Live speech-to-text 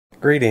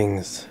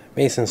Greetings,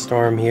 Mason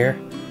Storm here.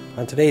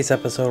 On today's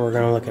episode we're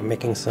going to look at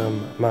making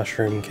some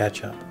mushroom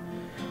ketchup.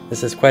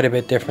 This is quite a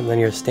bit different than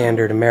your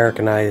standard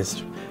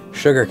Americanized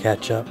sugar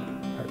ketchup,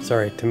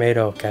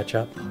 tomato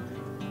ketchup.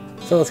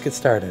 So let's get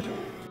started.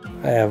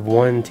 I have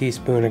 1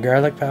 teaspoon of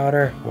garlic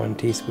powder, 1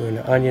 teaspoon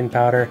of onion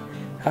powder,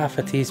 half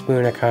a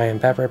teaspoon of cayenne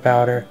pepper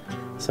powder,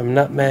 some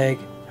nutmeg,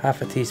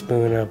 half a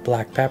teaspoon of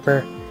black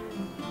pepper,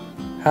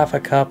 half a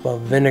cup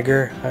of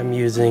vinegar. I'm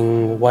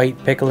using white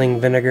pickling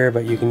vinegar,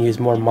 but you can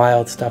use more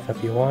mild stuff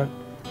if you want.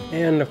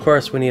 And of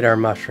course we need our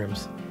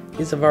mushrooms.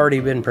 These have already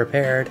been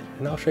prepared,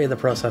 and I'll show you the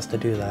process to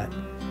do that.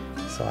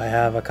 So I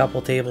have a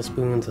couple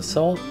tablespoons of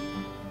salt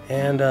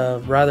and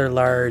a rather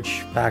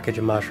large package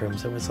of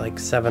mushrooms. It was like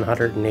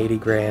 780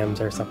 grams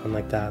or something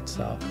like that,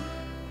 so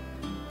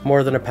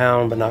more than a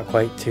pound, but not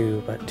quite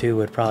 2, but 2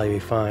 would probably be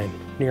fine,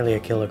 nearly a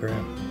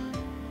kilogram.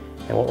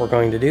 And what we're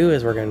going to do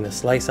is we're going to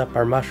slice up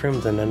our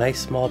mushrooms into nice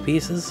small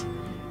pieces,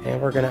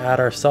 and we're going to add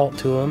our salt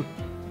to them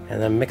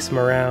and then mix them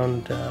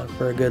around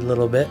for a good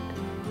little bit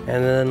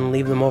and then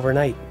leave them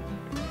overnight.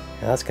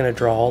 And that's going to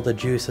draw all the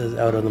juices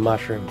out of the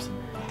mushrooms.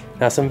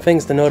 Now, some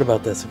things to note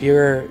about this: if you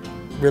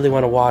really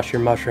want to wash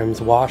your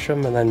mushrooms, wash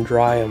them and then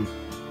dry them.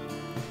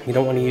 You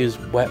don't want to use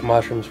wet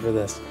mushrooms for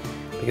this,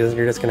 because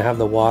you're just going to have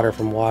the water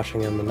from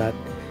washing them, and that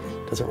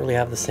doesn't really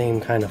have the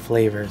same kind of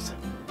flavors.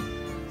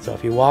 So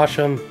if you wash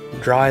them,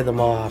 dry them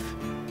off,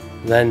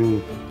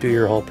 then do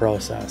your whole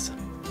process,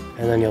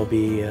 and then you'll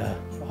be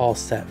all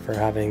set for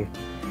having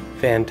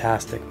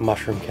fantastic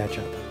mushroom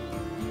ketchup.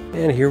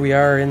 And here we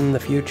are in the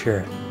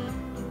future.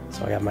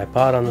 So I got my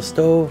pot on the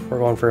stove. We're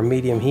going for a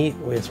medium heat.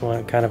 We just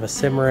want kind of a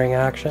simmering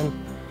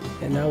action.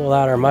 And now we'll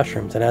add our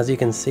mushrooms. And as you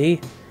can see,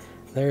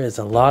 there is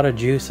a lot of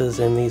juices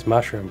in these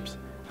mushrooms.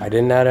 I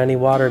didn't add any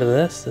water to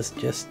this. This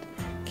just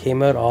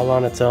came out all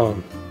on its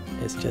own.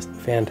 It's just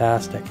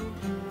fantastic.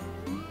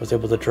 Was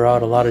able to draw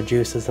out a lot of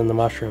juices in the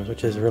mushrooms,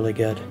 which is really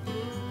good.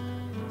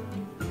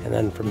 And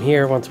then from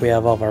here, once we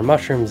have all of our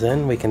mushrooms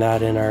in, we can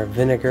add in our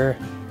vinegar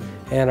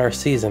and our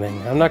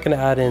seasoning. I'm not going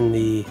to add in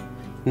the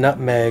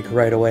nutmeg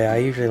right away. I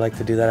usually like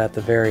to do that at the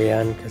very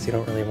end, because you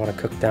don't really want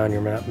to cook down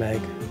your nutmeg.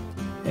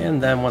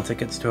 And then once it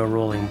gets to a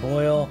rolling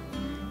boil,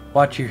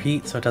 watch your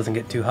heat so it doesn't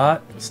get too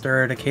hot.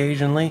 Stir it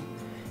occasionally,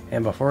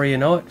 and before you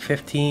know it,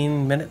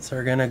 15 minutes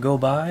are going to go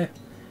by,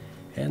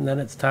 and then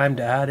it's time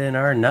to add in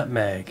our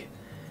nutmeg.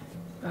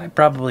 I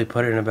probably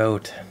put in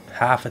about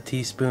half a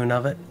teaspoon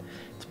of it.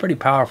 It's pretty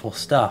powerful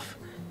stuff.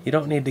 You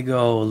don't need to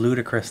go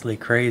ludicrously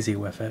crazy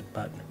with it,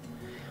 but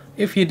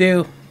if you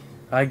do,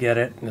 I get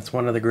it. It's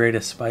one of the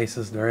greatest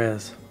spices there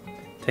is.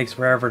 It takes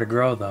forever to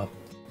grow though.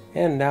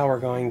 And now we're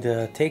going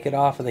to take it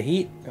off of the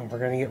heat, and we're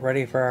going to get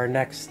ready for our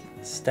next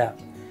step,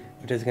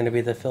 which is going to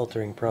be the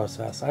filtering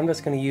process. I'm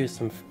just going to use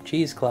some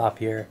cheesecloth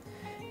here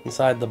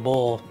inside the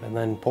bowl and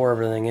then pour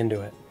everything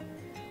into it.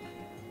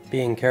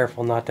 Being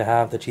careful not to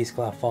have the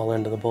cheesecloth fall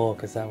into the bowl,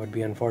 because that would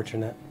be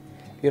unfortunate.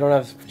 If you don't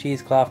have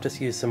cheesecloth,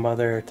 just use some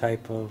other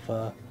type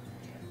of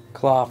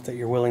cloth that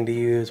you're willing to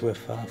use with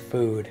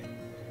food.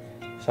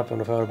 Something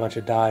without a bunch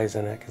of dyes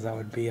in it, because that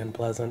would be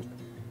unpleasant.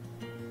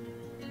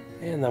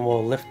 And then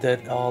we'll lift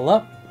it all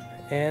up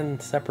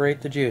and separate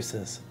the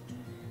juices.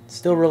 It's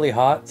still really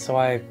hot, so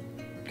I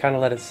kind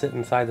of let it sit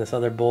inside this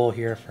other bowl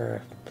here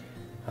for,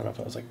 I don't know if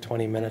it was like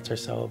 20 minutes or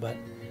so, but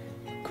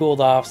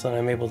cooled off, so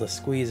I'm able to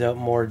squeeze out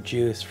more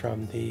juice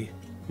from the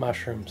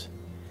mushrooms.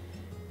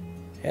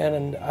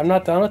 And I'm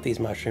not done with these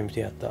mushrooms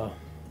yet though.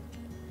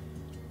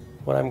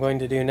 What I'm going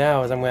to do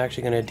now is I'm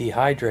actually going to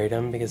dehydrate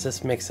them, because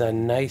this makes a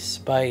nice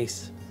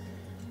spice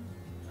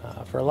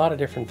for a lot of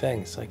different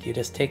things. Like, you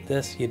just take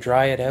this, you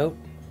dry it out,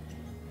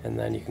 and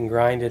then you can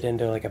grind it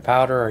into like a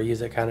powder or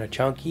use it kind of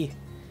chunky,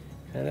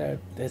 and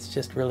it's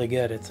just really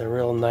good. It's a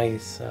real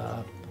nice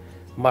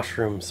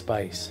mushroom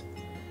spice.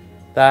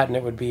 That, and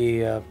it would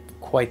be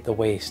quite the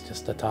waste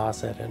just to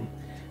toss it. And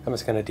I'm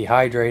just going to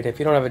dehydrate it. If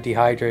you don't have a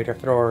dehydrator,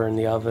 throw her in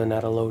the oven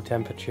at a low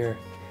temperature.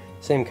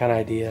 Same kind of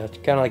idea. It's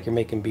kind of like you're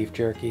making beef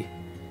jerky.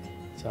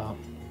 So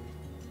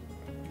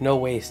no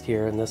waste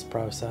here in this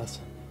process.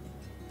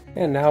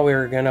 And now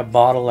we're going to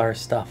bottle our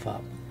stuff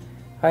up.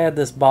 I had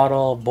this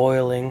bottle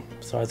boiling,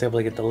 so I was able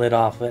to get the lid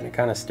off of it, and it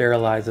kind of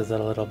sterilizes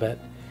it a little bit.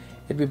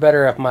 It'd be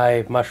better if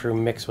my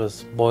mushroom mix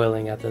was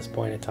boiling at this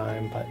point in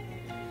time, but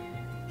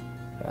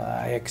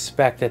I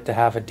expect it to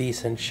have a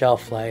decent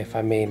shelf life.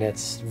 I mean,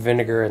 it's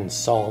vinegar and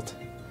salt,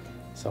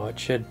 so it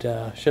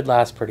should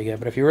last pretty good.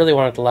 But if you really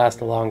want it to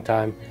last a long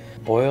time,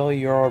 boil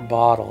your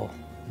bottle,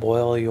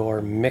 boil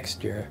your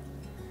mixture,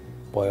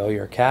 boil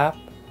your cap,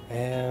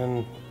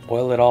 and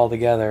boil it all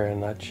together,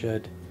 and that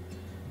should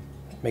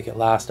make it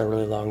last a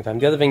really long time.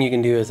 The other thing you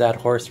can do is add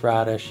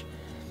horseradish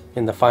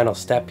in the final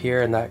step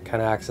here, and that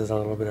kind of acts as a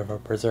little bit of a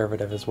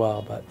preservative as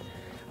well. But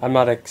I'm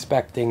not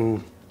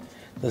expecting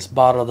this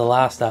bottle to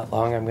last that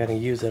long. I'm going to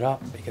use it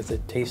up because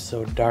it tastes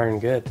so darn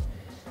good.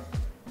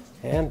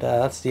 And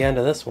that's the end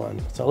of this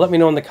one. So let me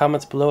know in the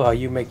comments below how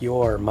you make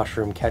your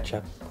mushroom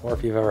ketchup, or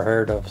if you've ever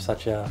heard of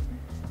such a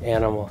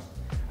animal.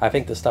 I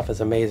think this stuff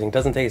is amazing. It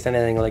doesn't taste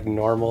anything like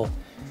normal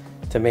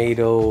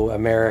tomato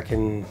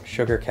American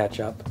sugar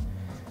ketchup.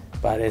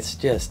 But it's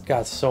just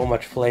got so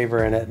much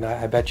flavor in it, and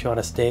I bet you on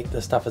a steak,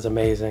 this stuff is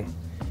amazing.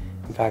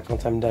 In fact,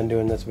 once I'm done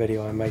doing this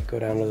video, I might go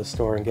down to the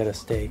store and get a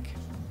steak.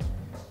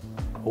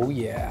 Oh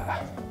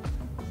yeah.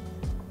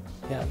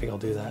 Yeah, I think I'll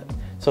do that.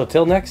 So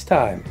till next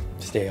time,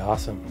 stay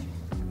awesome,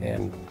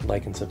 and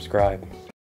like and subscribe.